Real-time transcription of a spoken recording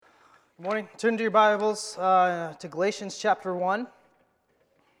Good morning. Turn to your Bibles to Galatians chapter 1.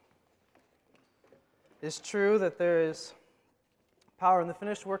 It's true that there is power in the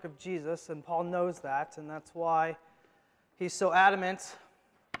finished work of Jesus, and Paul knows that, and that's why he's so adamant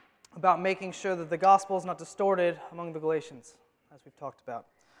about making sure that the gospel is not distorted among the Galatians, as we've talked about.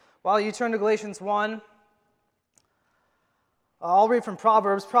 While you turn to Galatians 1, I'll read from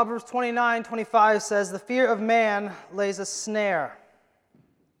Proverbs. Proverbs 29:25 says, "The fear of man lays a snare."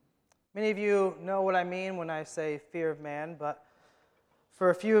 Many of you know what I mean when I say fear of man, but for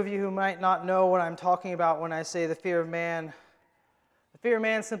a few of you who might not know what I'm talking about when I say the fear of man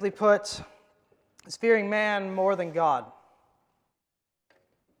simply put is fearing man more than God.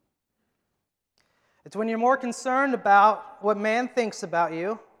 It's when you're more concerned about what man thinks about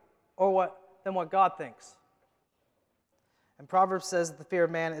you than what God thinks. And Proverbs says that the fear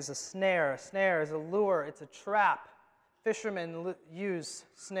of man is a snare. A snare is a lure. It's a trap. Fishermen use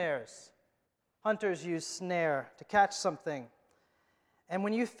snares. Hunters use snare to catch something. And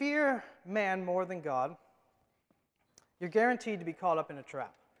when you fear man more than God, you're guaranteed to be caught up in a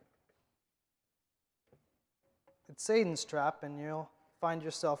trap. It's Satan's trap, and you'll find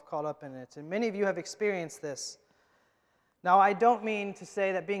yourself caught up in it. And many of you have experienced this. Now, I don't mean to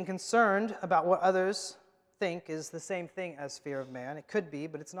say that being concerned about what others think is the same thing as fear of man. It could be,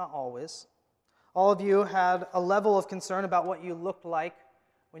 but it's not always. All of you had a level of concern about what you looked like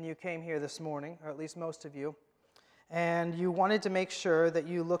when you came here this morning, or at least most of you. And you wanted to make sure that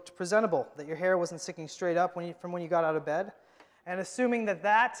you looked presentable, that your hair wasn't sticking straight up from when you got out of bed. And assuming that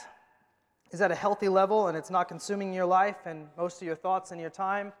that is at a healthy level and it's not consuming your life and most of your thoughts and your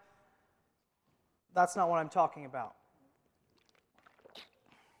time, that's not what I'm talking about.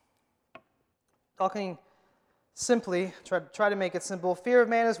 Talking simply, try to make it simple. Fear of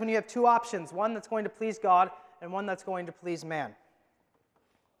man is when you have two options, one that's going to please God and one that's going to please man.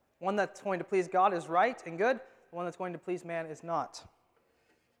 One that's going to please God is right and good. The one that's going to please man is not.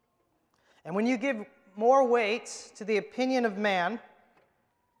 And when you give more weight to the opinion of man,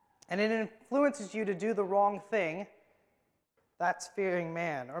 and it influences you to do the wrong thing, that's fearing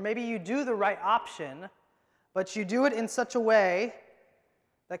man. Or maybe you do the right option, but you do it in such a way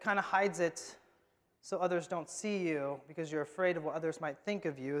that kind of hides it so others don't see you because you're afraid of what others might think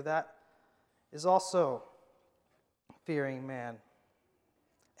of you. That is also fearing man.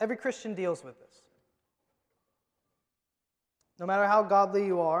 Every Christian deals with this. No matter how godly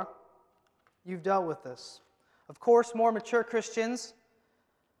you are, you've dealt with this. Of course, more mature Christians,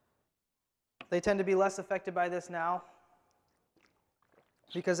 they tend to be less affected by this now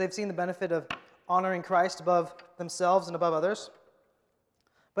because they've seen the benefit of honoring Christ above themselves and above others.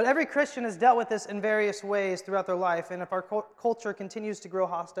 But every Christian has dealt with this in various ways throughout their life, and if our culture continues to grow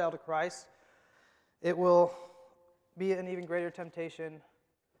hostile to Christ, it will be an even greater temptation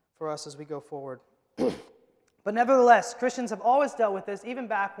for us as we go forward. But nevertheless, Christians have always dealt with this, even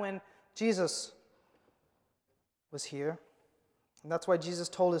back when Jesus was here. And that's why Jesus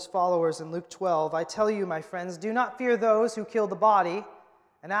told his followers in Luke 12, "I tell you, my friends, do not fear those who kill the body,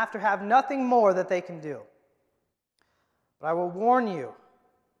 and after have nothing more that they can do. But I will warn you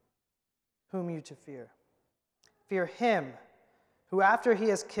whom you to fear. Fear him who after he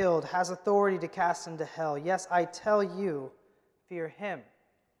has killed has authority to cast into hell. Yes, I tell you, fear him."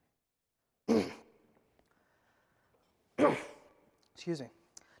 Excuse me.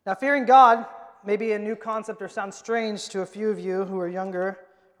 Now, fearing God may be a new concept or sound strange to a few of you who are younger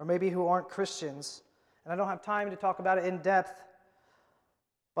or maybe who aren't Christians. And I don't have time to talk about it in depth.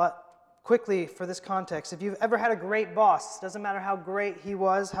 But quickly, for this context, if you've ever had a great boss, doesn't matter how great he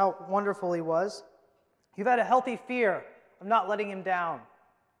was, how wonderful he was, you've had a healthy fear of not letting him down.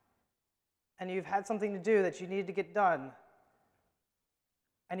 And you've had something to do that you needed to get done.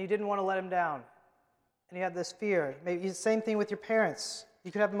 And you didn't want to let him down. And you had this fear. Maybe the same thing with your parents.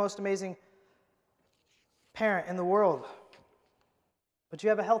 You could have the most amazing parent in the world, but you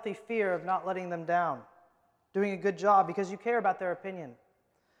have a healthy fear of not letting them down, doing a good job because you care about their opinion.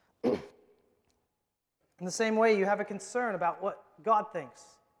 In the same way, you have a concern about what God thinks.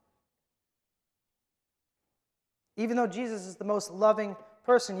 Even though Jesus is the most loving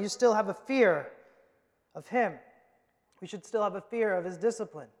person, you still have a fear of him. We should still have a fear of his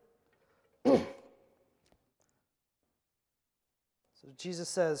discipline. So Jesus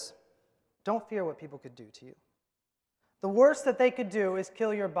says, don't fear what people could do to you. The worst that they could do is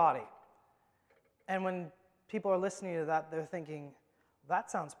kill your body. And when people are listening to that, they're thinking, that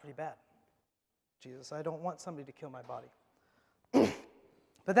sounds pretty bad. Jesus, I don't want somebody to kill my body.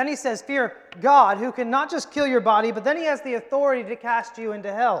 But then he says, fear God, who can not just kill your body, but then he has the authority to cast you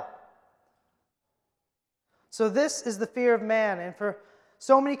into hell. So this is the fear of man. And for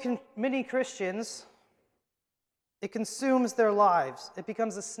so many Christians, it consumes their lives. It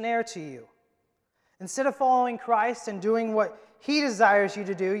becomes a snare to you. Instead of following Christ and doing what He desires you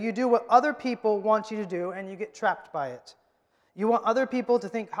to do, you do what other people want you to do, and you get trapped by it. You want other people to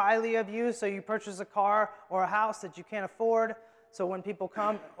think highly of you, so you purchase a car or a house that you can't afford. So when people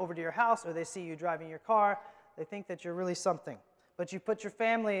come over to your house or they see you driving your car, they think that you're really something. But you put your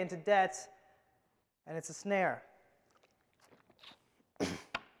family into debt, and it's a snare.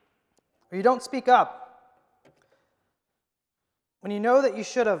 Or you don't speak up when you know that you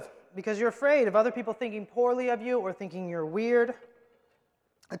should have, because you're afraid of other people thinking poorly of you or thinking you're weird.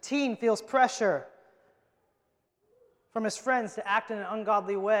 A teen feels pressure from his friends to act in an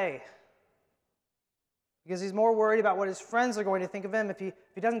ungodly way because he's more worried about what his friends are going to think of him if he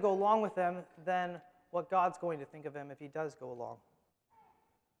doesn't go along with them than what God's going to think of him if he does go along.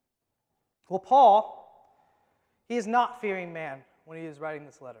 Well, Paul, he is not fearing man when he is writing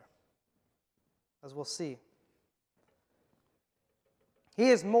this letter, as we'll see. He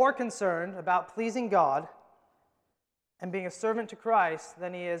is more concerned about pleasing God and being a servant to Christ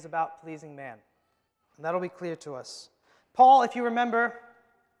than he is about pleasing man. And that'll be clear to us. Paul, if you remember,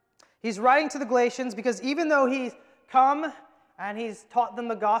 he's writing to the Galatians because even though he's come and he's taught them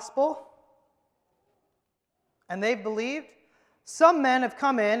the gospel and they've believed, some men have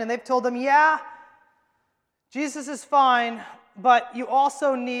come in and they've told them, yeah, Jesus is fine, but you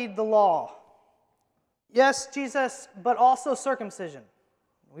also need the law. Yes, Jesus, but also circumcision.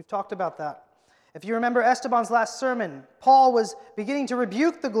 We've talked about that. If you remember Esteban's last sermon, Paul was beginning to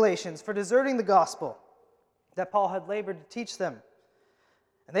rebuke the Galatians for deserting the gospel that Paul had labored to teach them.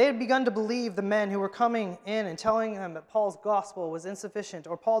 And they had begun to believe the men who were coming in and telling them that Paul's gospel was insufficient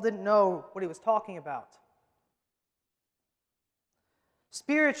or Paul didn't know what he was talking about.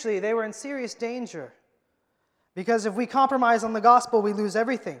 Spiritually, they were in serious danger because if we compromise on the gospel, we lose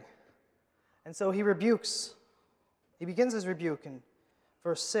everything. And so he rebukes. He begins his rebuke in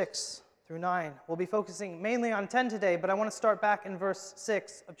verse 6 through 9. We'll be focusing mainly on 10 today, but I want to start back in verse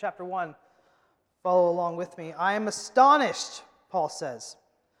 6 of chapter 1. Follow along with me. I am astonished, Paul says.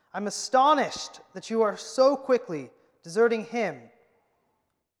 I'm astonished that you are so quickly deserting him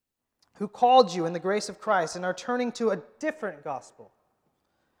who called you in the grace of Christ and are turning to a different gospel.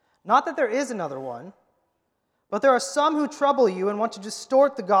 Not that there is another one, but there are some who trouble you and want to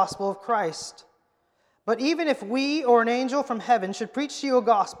distort the gospel of Christ. But even if we or an angel from heaven should preach to you a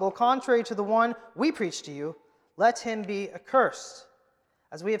gospel contrary to the one we preach to you, let him be accursed.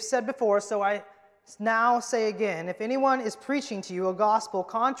 As we have said before, so I now say again, if anyone is preaching to you a gospel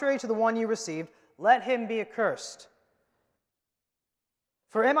contrary to the one you received, let him be accursed.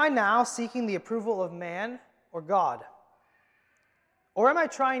 For am I now seeking the approval of man or God? Or am I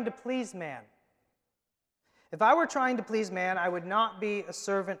trying to please man? If I were trying to please man, I would not be a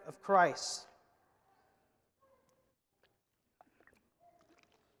servant of Christ.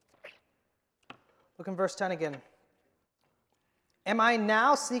 Look in verse 10 again. Am I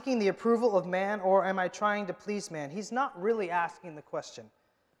now seeking the approval of man, or am I trying to please man? He's not really asking the question.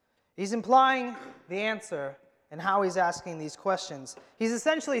 He's implying the answer in how he's asking these questions. He's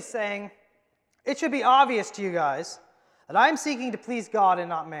essentially saying, it should be obvious to you guys that I'm seeking to please God and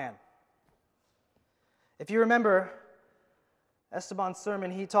not man. If you remember Esteban's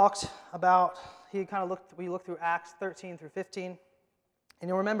sermon, we looked through Acts 13 through 15, and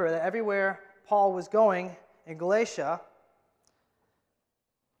you'll remember that everywhere Paul was going in Galatia,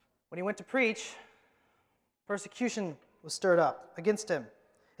 when he went to preach, persecution was stirred up against him.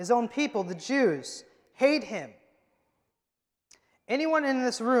 His own people, the Jews, hate him. Anyone in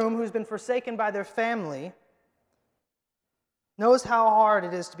this room who's been forsaken by their family knows how hard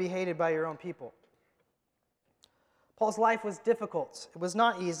it is to be hated by your own people. Paul's life was difficult. It was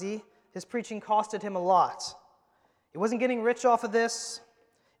not easy. His preaching costed him a lot. He wasn't getting rich off of this.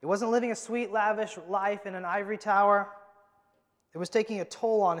 He wasn't living a sweet, lavish life in an ivory tower. It was taking a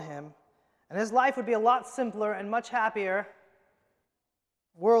toll on him. And his life would be a lot simpler and much happier,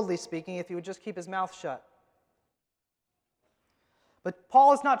 worldly speaking, if he would just keep his mouth shut. But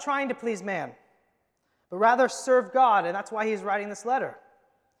Paul is not trying to please man, but rather serve God, and that's why he's writing this letter.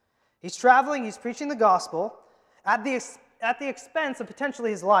 He's traveling, he's preaching the gospel at the expense of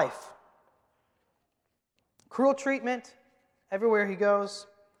potentially his life. Cruel treatment everywhere he goes,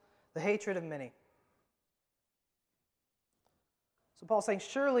 the hatred of many. So Paul's saying,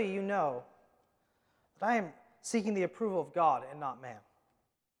 surely you know that I am seeking the approval of God and not man.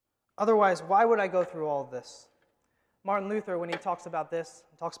 Otherwise, why would I go through all of this? Martin Luther, when he talks about this,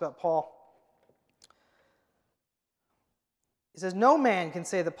 he talks about Paul, he says, no man can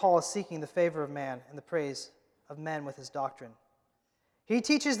say that Paul is seeking the favor of man and the praise of men with his doctrine. He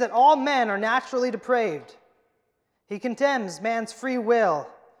teaches that all men are naturally depraved. He condemns man's free will,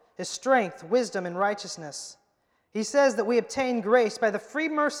 his strength, wisdom, and righteousness. He says that we obtain grace by the free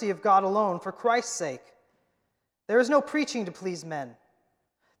mercy of God alone for Christ's sake. There is no preaching to please men.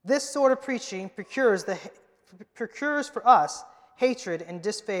 This sort of preaching procures for us hatred and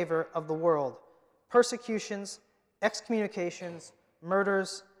disfavor of the world, persecutions, excommunications,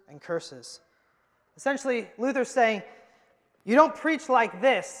 murders, and curses. Essentially, Luther's saying, you don't preach like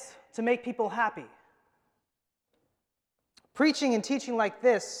this to make people happy. Preaching and teaching like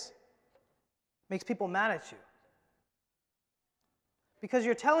this makes people mad at you. Because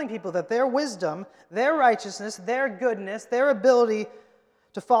you're telling people that their wisdom, their righteousness, their goodness, their ability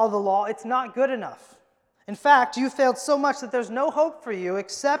to follow the law, it's not good enough. In fact, you failed so much that there's no hope for you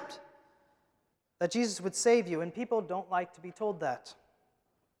except that Jesus would save you, and people don't like to be told that.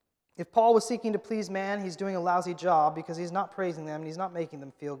 If Paul was seeking to please man, he's doing a lousy job because he's not praising them and he's not making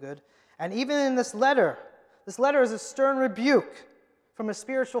them feel good. And even in this letter is a stern rebuke from a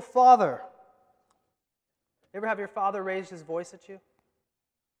spiritual father. You ever have your father raise his voice at you?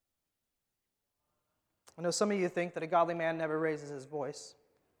 I know some of you think that a godly man never raises his voice.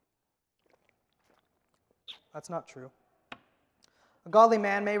 That's not true. A godly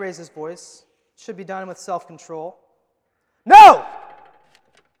man may raise his voice. It should be done with self-control. No!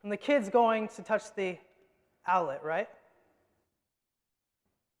 And the kid's going to touch the outlet, right?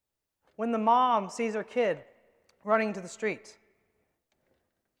 When the mom sees her kid running to the street,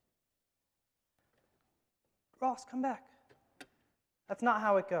 Ross, come back. That's not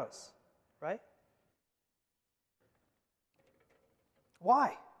how it goes, right?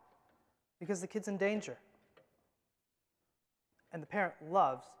 Why? Because the kid's in danger. And the parent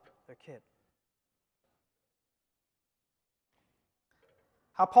loves their kid.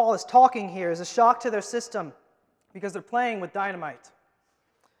 How Paul is talking here is a shock to their system because they're playing with dynamite.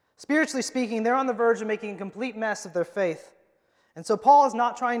 Spiritually speaking, they're on the verge of making a complete mess of their faith. And so Paul is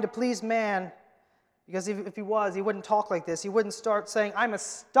not trying to please man, because if he was, he wouldn't talk like this. He wouldn't start saying, I'm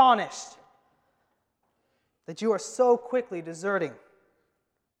astonished that you are so quickly deserting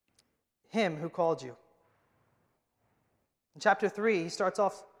him who called you. In chapter 3, he starts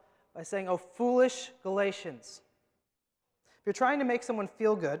off by saying, "O foolish Galatians." If you're trying to make someone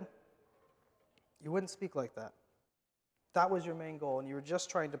feel good, you wouldn't speak like that. That was your main goal, and you were just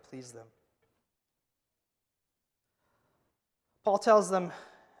trying to please them. Paul tells them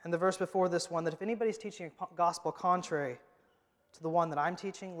in the verse before this one that if anybody's teaching a gospel contrary to the one that I'm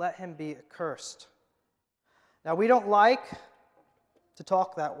teaching, let him be accursed. Now, we don't like to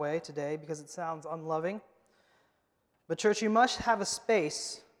talk that way today because it sounds unloving. But church, you must have a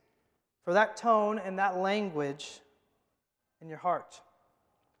space for that tone and that language in your heart.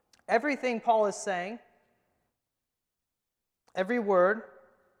 Everything Paul is saying, every word,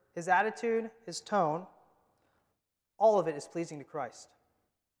 his attitude, his tone, all of it is pleasing to Christ.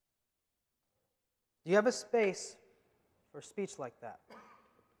 Do you have a space for speech like that?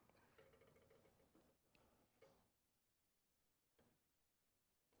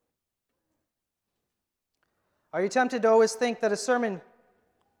 Are you tempted to always think that a sermon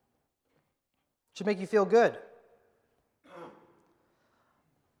should make you feel good?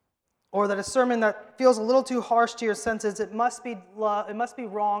 Or that a sermon that feels a little too harsh to your senses, it must be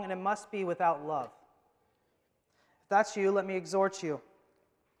wrong and it must be without love? If that's you, let me exhort you.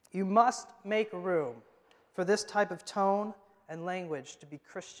 You must make room for this type of tone and language to be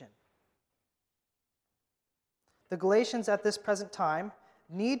Christian. The Galatians at this present time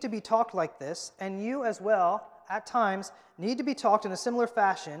need to be talked like this, and you as well, at times, need to be talked in a similar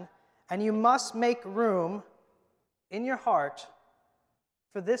fashion, and you must make room in your heart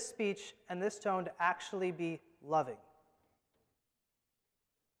for this speech and this tone to actually be loving.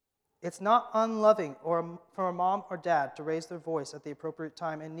 It's not unloving for a mom or dad to raise their voice at the appropriate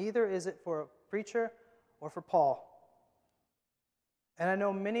time, and neither is it for a preacher or for Paul. And I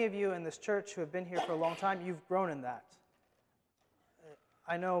know many of you in this church who have been here for a long time, you've grown in that.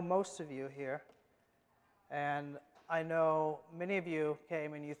 I know most of you here, and I know many of you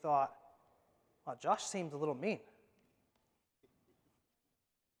came and you thought, well, Josh seems a little mean.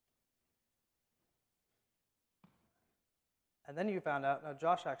 And then you found out, no,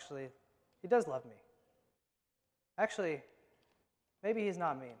 Josh actually, he does love me. Actually, maybe he's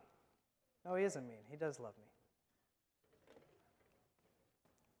not mean. No, he isn't mean. He does love me.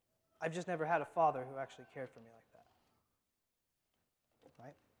 I've just never had a father who actually cared for me like that.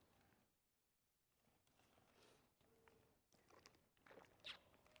 Right?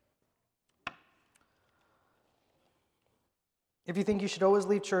 If you think you should always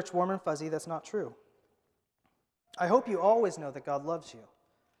leave church warm and fuzzy, that's not true. I hope you always know that God loves you.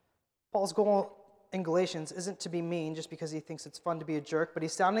 Paul's goal in Galatians isn't to be mean just because he thinks it's fun to be a jerk, but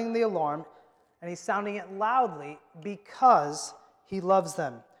he's sounding the alarm, and he's sounding it loudly because he loves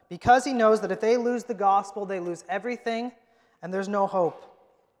them. Because he knows that if they lose the gospel, they lose everything, and there's no hope.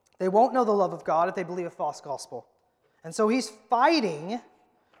 They won't know the love of God if they believe a false gospel. And so he's fighting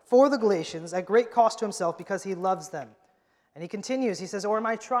for the Galatians at great cost to himself because he loves them. And he continues, he says, or am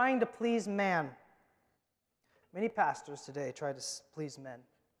I trying to please man? Many pastors today try to please men.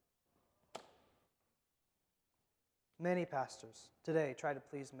 Many pastors today try to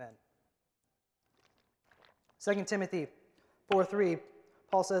please men. 2 Timothy 4:3,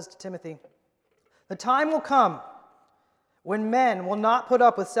 Paul says to Timothy, the time will come when men will not put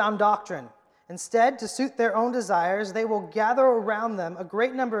up with sound doctrine. Instead, to suit their own desires, they will gather around them a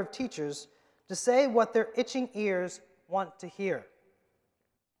great number of teachers to say what their itching ears want to hear.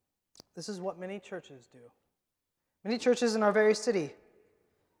 This is what many churches do. Many churches in our very city.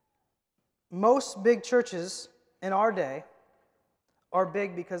 Most big churches in our day are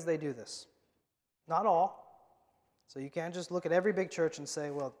big because they do this. Not all. So you can't just look at every big church and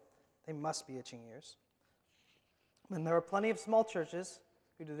say, well, they must be itching ears. And there are plenty of small churches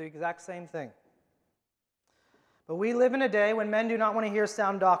who do the exact same thing. But we live in a day when men do not want to hear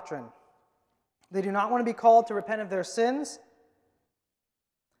sound doctrine. They do not want to be called to repent of their sins.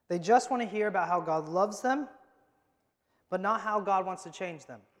 They just want to hear about how God loves them, but not how God wants to change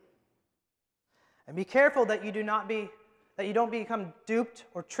them. And be careful that you don't become duped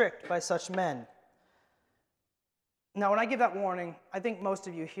or tricked by such men. Now, when I give that warning, I think most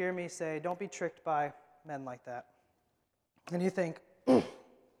of you hear me say, don't be tricked by men like that. And you think,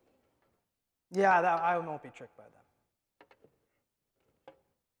 yeah, I won't be tricked by them.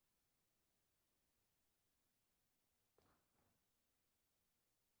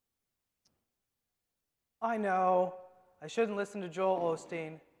 I know I shouldn't listen to Joel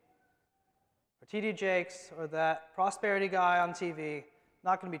Osteen or T.D. Jakes or that prosperity guy on TV.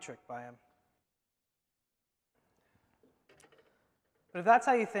 Not going to be tricked by him. But if that's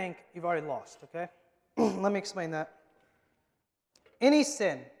how you think, you've already lost, okay? Let me explain that. Any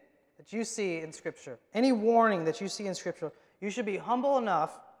sin that you see in Scripture, any warning that you see in Scripture, you should be humble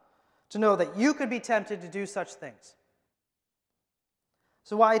enough to know that you could be tempted to do such things.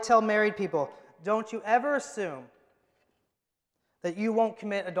 So why I tell married people, don't you ever assume that you won't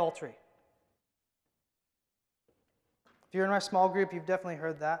commit adultery. If you're in our small group, you've definitely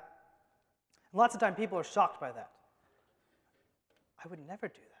heard that. And lots of times people are shocked by that. I would never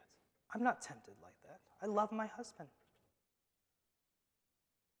do that. I'm not tempted like that. I love my husband.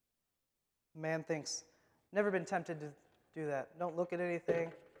 Man thinks, never been tempted to do that. Don't look at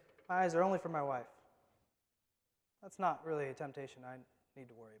anything. My eyes are only for my wife. That's not really a temptation I need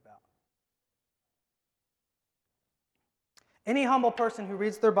to worry about. Any humble person who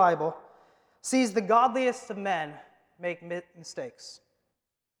reads their Bible sees the godliest of men make mistakes.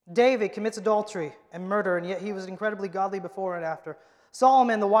 David commits adultery and murder, and yet he was incredibly godly before and after.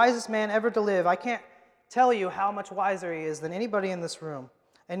 Solomon, the wisest man ever to live, I can't tell you how much wiser he is than anybody in this room,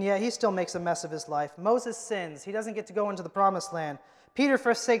 and yet he still makes a mess of his life. Moses sins. He doesn't get to go into the promised land. Peter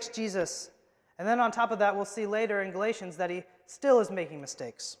forsakes Jesus, and then on top of that, we'll see later in Galatians that he still is making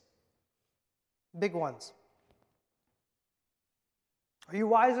mistakes. Big ones. Are you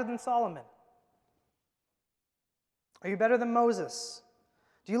wiser than Solomon? Are you better than Moses?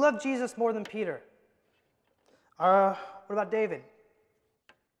 Do you love Jesus more than Peter? What about David?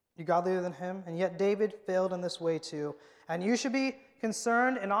 You godlier than him? And yet David failed in this way too. And you should be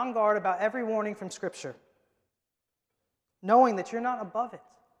concerned and on guard about every warning from Scripture, knowing that you're not above it.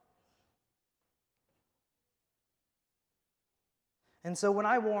 And so when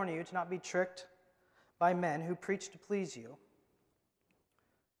I warn you to not be tricked by men who preach to please you,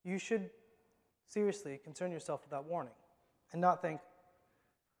 you should seriously concern yourself with that warning and not think,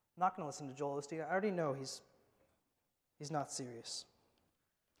 I'm not going to listen to Joel Osteen. I already know he's not serious.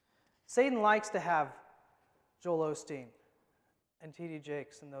 Satan likes to have Joel Osteen and T.D.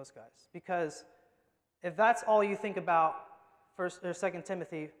 Jakes and those guys, because if that's all you think about 2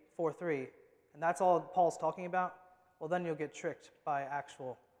 Timothy 4:3, and that's all Paul's talking about, well, then you'll get tricked by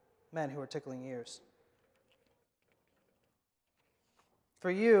actual men who are tickling ears. For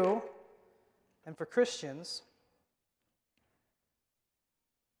you and for Christians,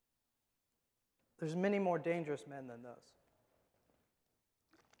 there's many more dangerous men than those.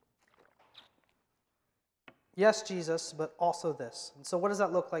 Yes, Jesus, but also this. And so what does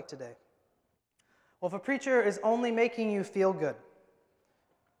that look like today? Well, if a preacher is only making you feel good,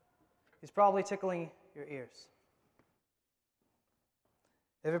 he's probably tickling your ears.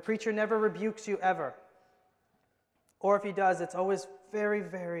 If a preacher never rebukes you ever, Or if he does, it's always very,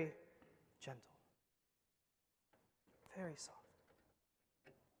 very gentle. Very soft.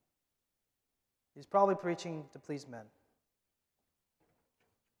 He's probably preaching to please men.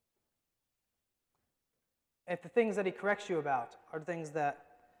 If the things that he corrects you about are things that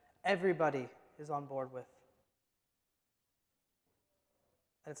everybody is on board with,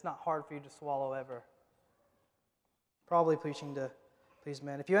 and it's not hard for you to swallow ever, probably preaching to please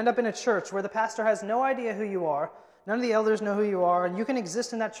men. If you end up in a church where the pastor has no idea who you are, none of the elders know who you are, and you can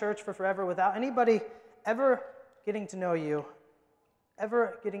exist in that church for forever without anybody ever getting to know you,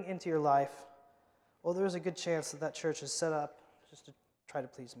 ever getting into your life, well, there's a good chance that that church is set up just to try to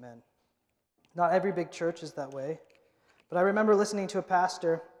please men. Not every big church is that way, but I remember listening to a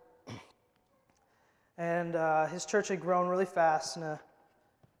pastor, and his church had grown really fast in a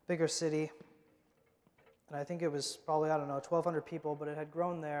bigger city, and I think it was probably, 1,200 people, but it had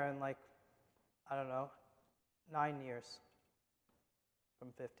grown there in 9 years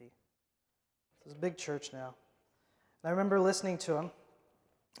from 50. So it's a big church now. And I remember listening to him,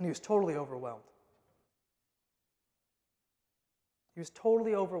 and he was totally overwhelmed. He was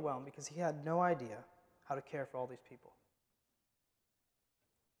totally overwhelmed because he had no idea how to care for all these people.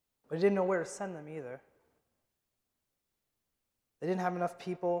 But he didn't know where to send them either. They didn't have enough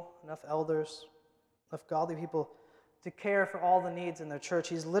people, enough elders, enough godly people to care for all the needs in their church.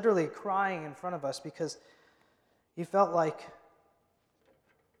 He's literally crying in front of us because he felt like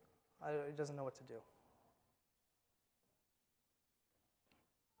he doesn't know what to do.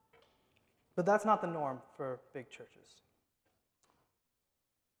 But that's not the norm for big churches.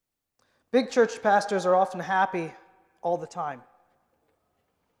 Big church pastors are often happy all the time.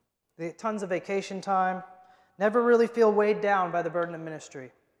 They get tons of vacation time, never really feel weighed down by the burden of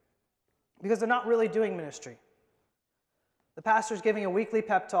ministry because they're not really doing ministry. The pastor's giving a weekly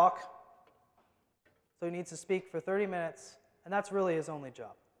pep talk, so he needs to speak for 30 minutes, and that's really his only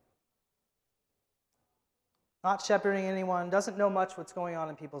job. Not shepherding anyone, doesn't know much what's going on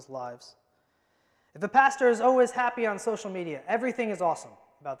in people's lives. If a pastor is always happy on social media, everything is awesome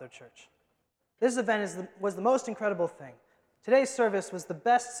about their church. This event was the most incredible thing. Today's service was the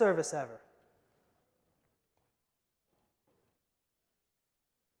best service ever.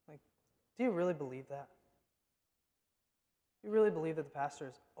 Do you really believe that? Do you really believe that the pastor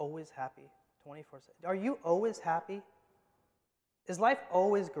is always happy 24/7? Are you always happy? Is life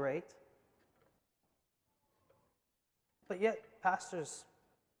always great? But yet, pastors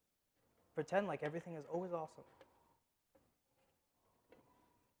pretend like everything is always awesome.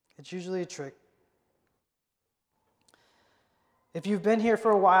 It's usually a trick. If you've been here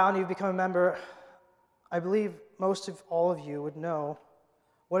for a while and you've become a member, I believe most of all of you would know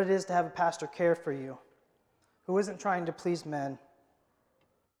what it is to have a pastor care for you, who isn't trying to please men.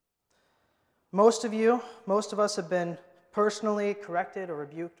 Most of us have been personally corrected or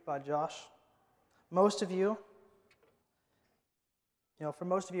rebuked by Josh. Most of you, for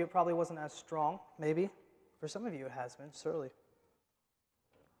most of you, it probably wasn't as strong, maybe. For some of you, it has been, certainly.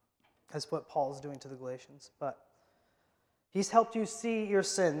 That's what Paul is doing to the Galatians. But he's helped you see your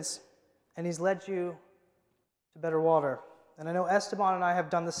sins, and he's led you to better water. And I know Esteban and I have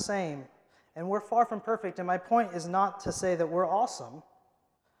done the same. And we're far from perfect, and my point is not to say that we're awesome.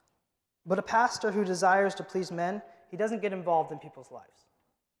 But a pastor who desires to please men, he doesn't get involved in people's lives.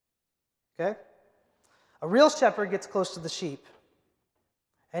 Okay? A real shepherd gets close to the sheep.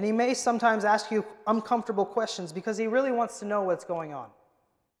 And he may sometimes ask you uncomfortable questions because he really wants to know what's going on.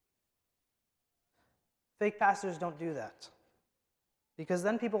 Fake pastors don't do that. Because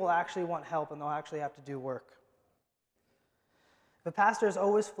then people will actually want help and they'll actually have to do work. If a pastor is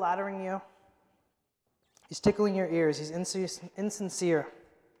always flattering you, he's tickling your ears, he's insincere,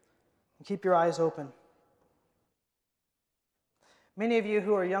 and keep your eyes open. Many of you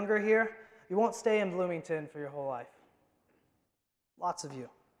who are younger here, you won't stay in Bloomington for your whole life. Lots of you.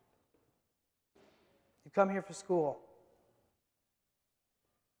 You come here for school,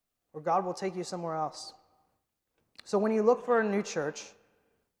 or God will take you somewhere else. So when you look for a new church,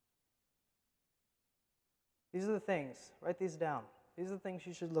 these are the things. Write these down. These are the things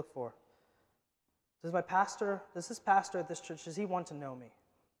you should look for. Does this pastor at this church, does he want to know me?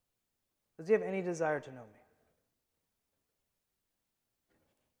 Does he have any desire to know me?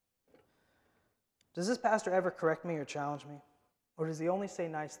 Does this pastor ever correct me or challenge me? Or does he only say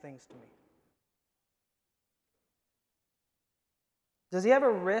nice things to me? Does he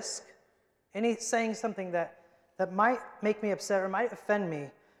ever risk saying something that might make me upset or might offend me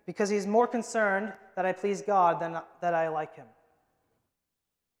because he's more concerned that I please God than that I like him?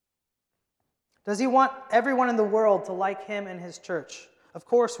 Does he want everyone in the world to like him and his church? Of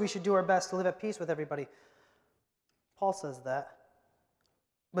course, we should do our best to live at peace with everybody. Paul says that.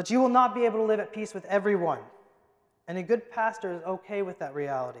 But you will not be able to live at peace with everyone. And a good pastor is okay with that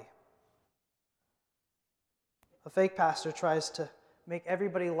reality. A fake pastor tries to make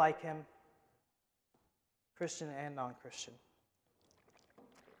everybody like him, Christian and non-Christian.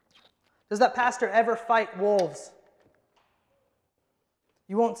 Does that pastor ever fight wolves?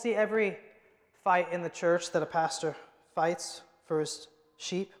 You won't see every fight in the church that a pastor fights for his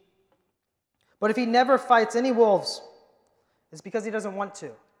sheep. But if he never fights any wolves, it's because he doesn't want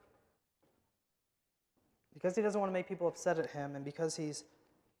to. Because he doesn't want to make people upset at him, and because he's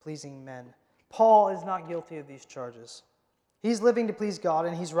pleasing men. Paul is not guilty of these charges. He's living to please God,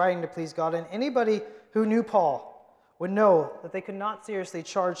 and he's writing to please God. And anybody who knew Paul would know that they could not seriously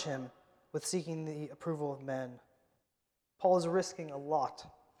charge him with seeking the approval of men. Paul is risking a lot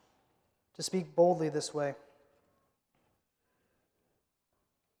to speak boldly this way.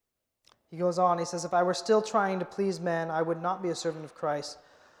 He goes on, he says, if I were still trying to please men, I would not be a servant of Christ.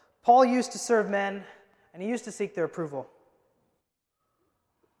 Paul used to serve men, and he used to seek their approval.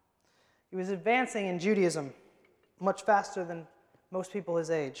 He was advancing in Judaism much faster than most people his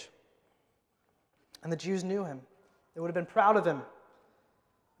age. And the Jews knew him. They would have been proud of him.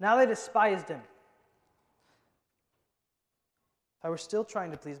 Now they despised him. If I were still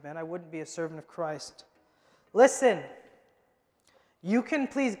trying to please men, I wouldn't be a servant of Christ. Listen, you can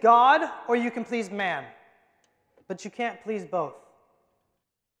please God or you can please man, but you can't please both.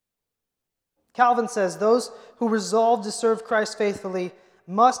 Calvin says, those who resolve to serve Christ faithfully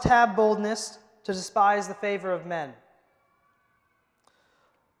must have boldness to despise the favor of men.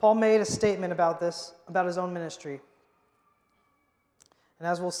 Paul made a statement about this, about his own ministry. And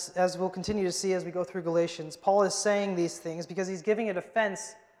as we'll continue to see as we go through Galatians, Paul is saying these things because he's giving a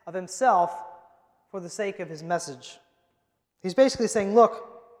defense of himself for the sake of his message. He's basically saying,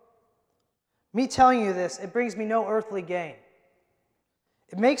 look, me telling you this, it brings me no earthly gain.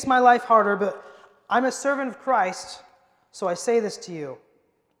 It makes my life harder, but I'm a servant of Christ, so I say this to you.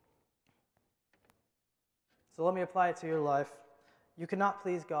 So let me apply it to your life. You cannot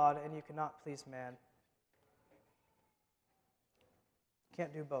please God and you cannot please man. You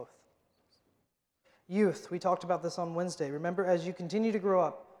can't do both. Youth, we talked about this on Wednesday. Remember, as you continue to grow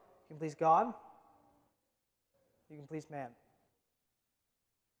up, you can please God, you can please man.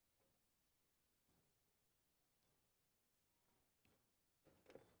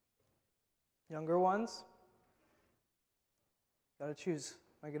 Younger ones, got to choose.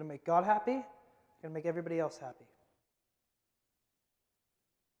 Am I going to make God happy? Am I going to make everybody else happy?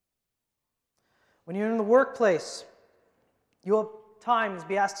 When you're in the workplace, you'll at times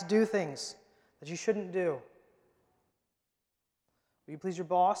be asked to do things that you shouldn't do. Will you please your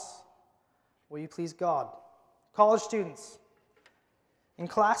boss? Will you please God? College students, in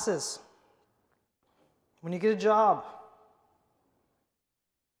classes, when you get a job,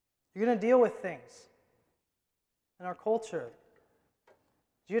 you're going to deal with things in our culture.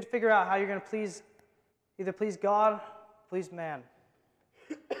 You have to figure out how you're going to either please God, please man.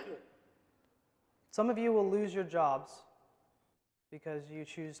 Some of you will lose your jobs because you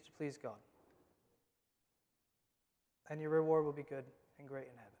choose to please God. And your reward will be good and great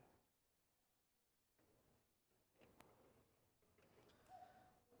in heaven.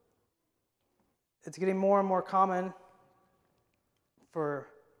 It's getting more and more common for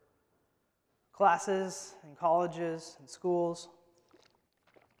classes and colleges and schools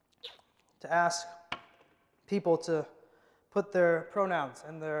to ask people to put their pronouns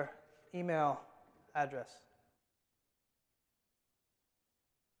and their email address.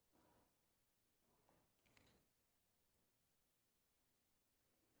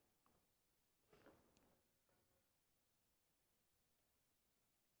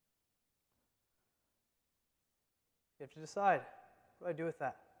 You have to decide, what do I do with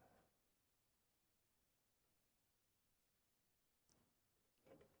that?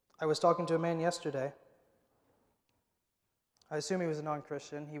 I was talking to a man yesterday. I assume he was a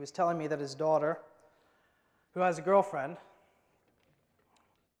non-Christian. He was telling me that his daughter, who has a girlfriend,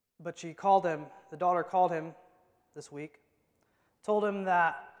 but the daughter called him this week, told him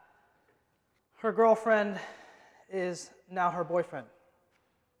that her girlfriend is now her boyfriend.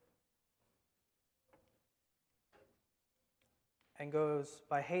 And goes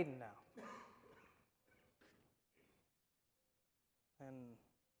by Hayden now. And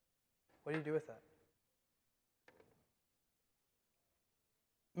what do you do with that?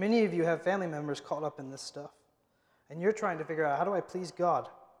 Many of you have family members caught up in this stuff. And you're trying to figure out, how do I please God?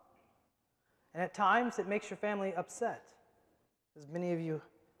 And at times, it makes your family upset, as many of you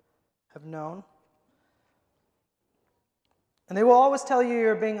have known. And they will always tell you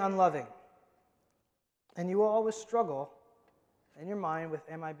you're being unloving. And you will always struggle in your mind with,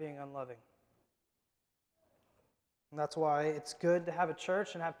 am I being unloving? And that's why it's good to have a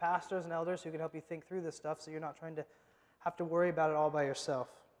church and have pastors and elders who can help you think through this stuff so you're not trying to have to worry about it all by yourself.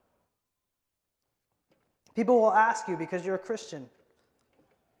 People will ask you because you're a Christian,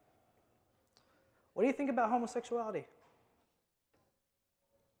 what do you think about homosexuality?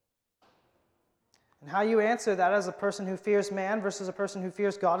 And how you answer that as a person who fears man versus a person who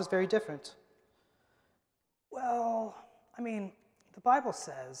fears God is very different. Well, the Bible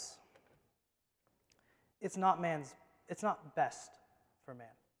says it's not best for man.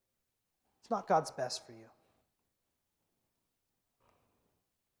 It's not God's best for you.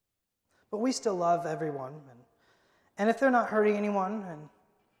 But we still love everyone, and if they're not hurting anyone,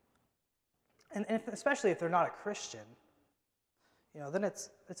 and especially if they're not a Christian, then it's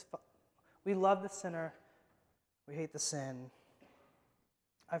we love the sinner, we hate the sin.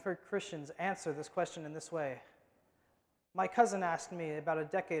 I've heard Christians answer this question in this way. My cousin asked me about a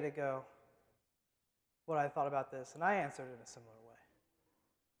decade ago what I thought about this, and I answered in a similar way.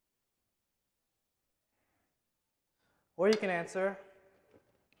 Or you can answer,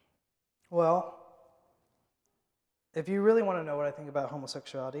 well, if you really want to know what I think about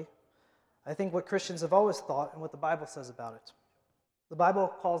homosexuality, I think what Christians have always thought and what the Bible says about it. The Bible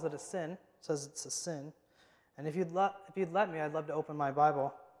calls it a sin, says it's a sin, and if you'd let me, I'd love to open my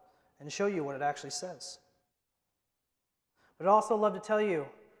Bible and show you what it actually says. But I'd also love to tell you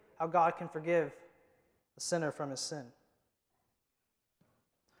how God can forgive a sinner from his sin. I'm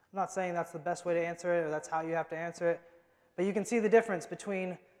not saying that's the best way to answer it or that's how you have to answer it, but you can see the difference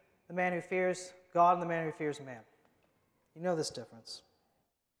between the man who fears God and the man who fears man. You know this difference.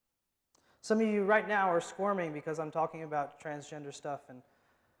 Some of you right now are squirming because I'm talking about transgender stuff and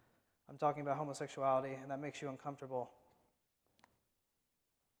I'm talking about homosexuality, and that makes you uncomfortable.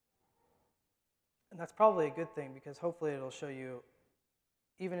 And that's probably a good thing because hopefully it'll show you,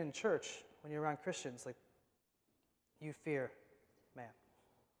 even in church, when you're around Christians, like you fear man.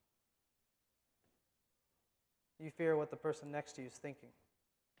 You fear what the person next to you is thinking,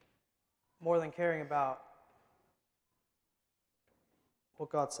 more than caring about what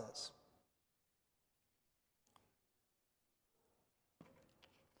God says.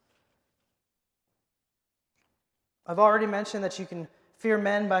 I've already mentioned that you can fear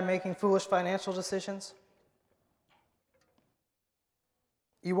men by making foolish financial decisions.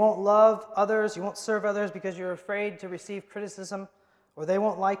 You won't love others, you won't serve others because you're afraid to receive criticism, or they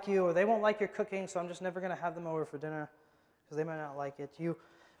won't like you, or they won't like your cooking, so I'm just never going to have them over for dinner because they might not like it. You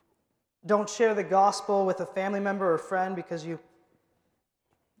don't share the gospel with a family member or friend because you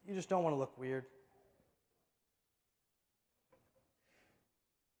just don't want to look weird.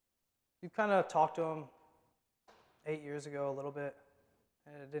 You kind of talked to them 8 years ago a little bit,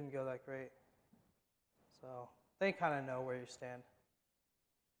 and it didn't go that great. So they kind of know where you stand.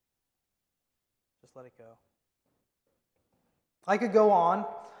 Just let it go. I could go on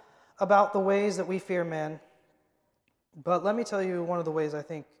about the ways that we fear men, but let me tell you one of the ways I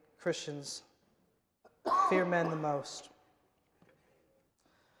think Christians fear men the most.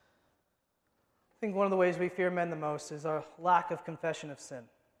 I think one of the ways we fear men the most is our lack of confession of sin.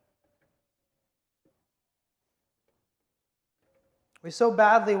 We so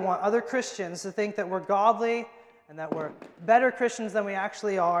badly want other Christians to think that we're godly and that we're better Christians than we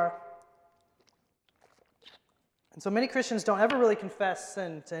actually are. And so many Christians don't ever really confess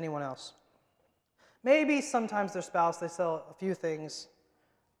sin to anyone else. Maybe sometimes their spouse, they sell a few things,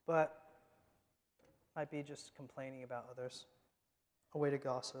 but might be just complaining about others, a way to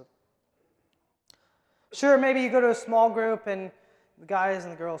gossip. Sure, maybe you go to a small group and the guys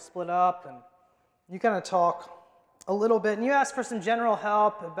and the girls split up and you kind of talk a little bit and you ask for some general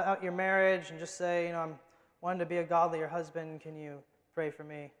help about your marriage and just say, I'm wanting to be a godlier husband, can you pray for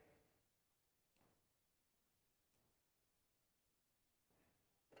me?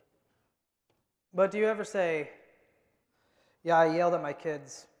 But do you ever say, yeah, I yelled at my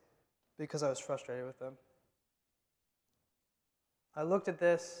kids because I was frustrated with them. I looked at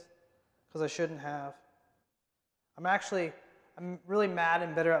this because I shouldn't have. I'm really mad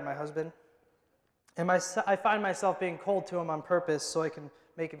and bitter at my husband. And I find myself being cold to him on purpose so I can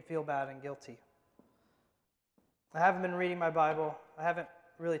make him feel bad and guilty. I haven't been reading my Bible. I haven't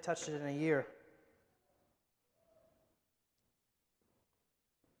really touched it in a year.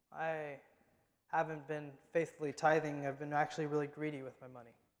 I haven't been faithfully tithing. I've been actually really greedy with my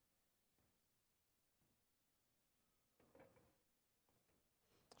money.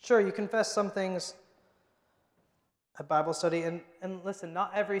 Sure, you confess some things at Bible study, and listen,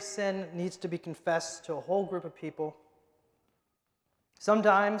 not every sin needs to be confessed to a whole group of people.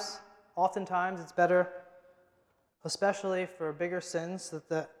 Oftentimes, it's better especially for bigger sins, that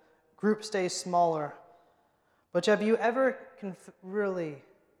the group stays smaller. But have you ever really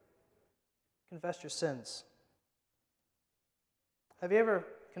confessed your sins? Have you ever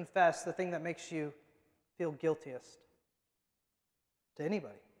confessed the thing that makes you feel guiltiest to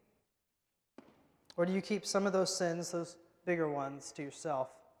anybody? Or do you keep some of those sins, those bigger ones, to yourself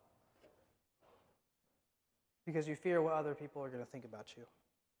because you fear what other people are going to think about you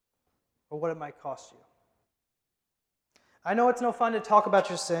or what it might cost you? I know it's no fun to talk about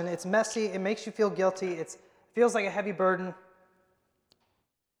your sin. It's messy. It makes you feel guilty. It feels like a heavy burden.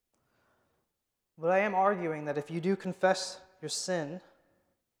 But I am arguing that if you do confess your sin,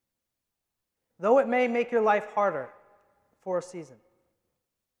 though it may make your life harder for a season,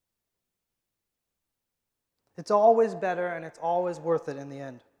 it's always better and it's always worth it in the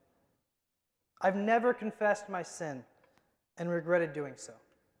end. I've never confessed my sin and regretted doing so.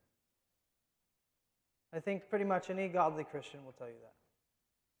 I think pretty much any godly Christian will tell you that.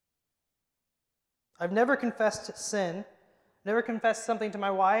 I've never confessed sin, never confessed something to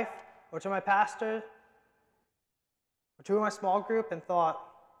my wife or to my pastor or to my small group and thought,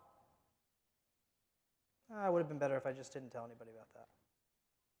 it would have been better if I just didn't tell anybody about that.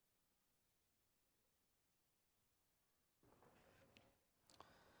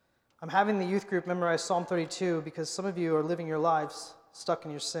 I'm having the youth group memorize Psalm 32 because some of you are living your lives stuck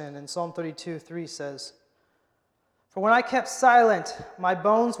in your sin. And Psalm 32:3 says, "For when I kept silent, my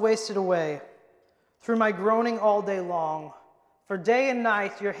bones wasted away through my groaning all day long. For day and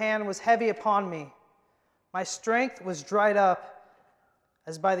night your hand was heavy upon me. My strength was dried up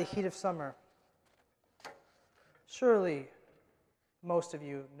as by the heat of summer." Surely most of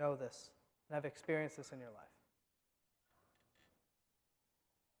you know this and have experienced this in your life,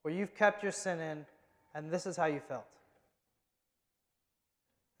 where you've kept your sin in and this is how you felt.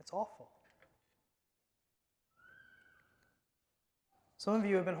 It's awful. Some of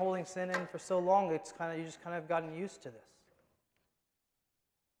you have been holding sin in for so long, you just kind of gotten used to this.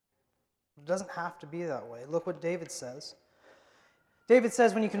 It doesn't have to be that way. Look what David says. David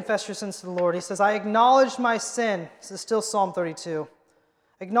says when you confess your sins to the Lord, he says, "I acknowledged my sin." This is still Psalm 32.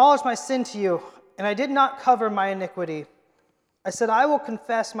 "Acknowledged my sin to you, and I did not cover my iniquity. I said, I will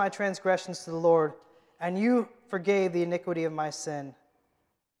confess my transgressions to the Lord, and you forgave the iniquity of my sin.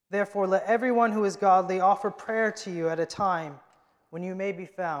 Therefore, let everyone who is godly offer prayer to you at a time when you may be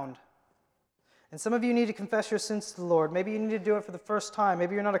found." And some of you need to confess your sins to the Lord. Maybe you need to do it for the first time.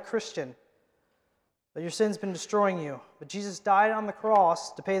 Maybe you're not a Christian, but your sin's been destroying you. But Jesus died on the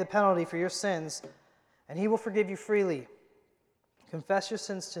cross to pay the penalty for your sins, and he will forgive you freely. Confess your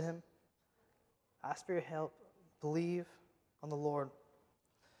sins to him. Ask for your help. Believe on the Lord.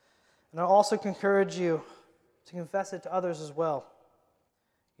 And I'll also encourage you to confess it to others as well.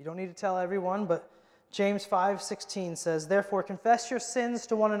 You don't need to tell everyone, but James 5:16 says, "Therefore confess your sins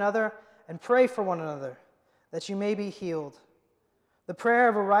to one another and pray for one another, that you may be healed. The prayer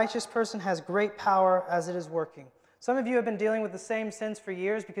of a righteous person has great power as it is working." Some of you have been dealing with the same sins for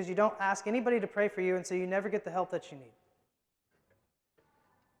years because you don't ask anybody to pray for you, and so you never get the help that you need.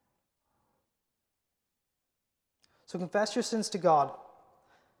 So confess your sins to God.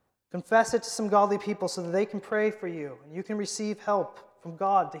 Confess it to some godly people so that they can pray for you and you can receive help from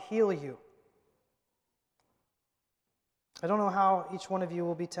God to heal you. I don't know how each one of you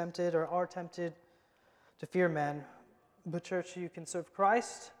will be tempted or are tempted to fear men, but church, you can serve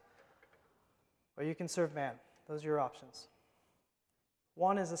Christ or you can serve man. Those are your options.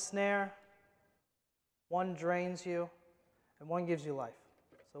 One is a snare, one drains you, and one gives you life.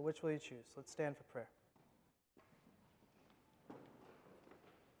 So which will you choose? Let's stand for prayer.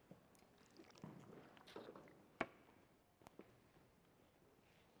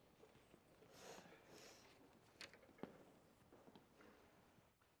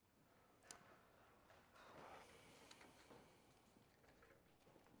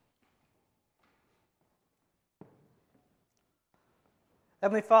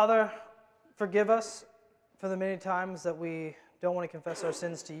 Heavenly Father, forgive us for the many times that we don't want to confess our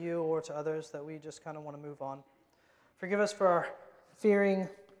sins to you or to others, that we just kind of want to move on. Forgive us for fearing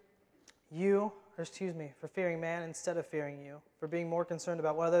you, for fearing man instead of fearing you, for being more concerned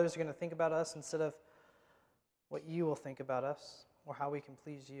about what others are going to think about us instead of what you will think about us or how we can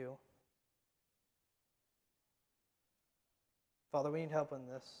please you. Father, we need help in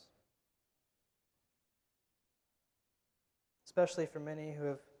this. Especially for many who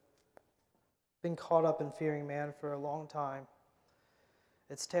have been caught up in fearing man for a long time.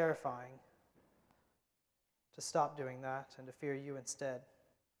 It's terrifying to stop doing that and to fear you instead.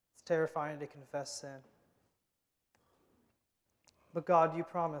 It's terrifying to confess sin. But God, you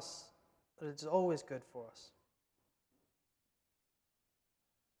promise that it's always good for us.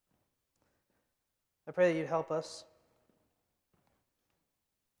 I pray that you'd help us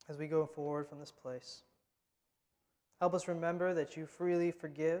as we go forward from this place. Help us remember that you freely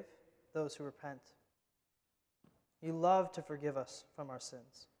forgive those who repent. You love to forgive us from our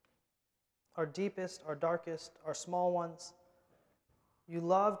sins, our deepest, our darkest, our small ones. You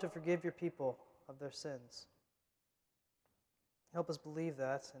love to forgive your people of their sins. Help us believe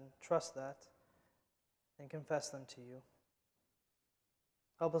that and trust that and confess them to you.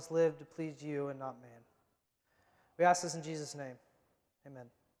 Help us live to please you and not man. We ask this in Jesus' name. Amen.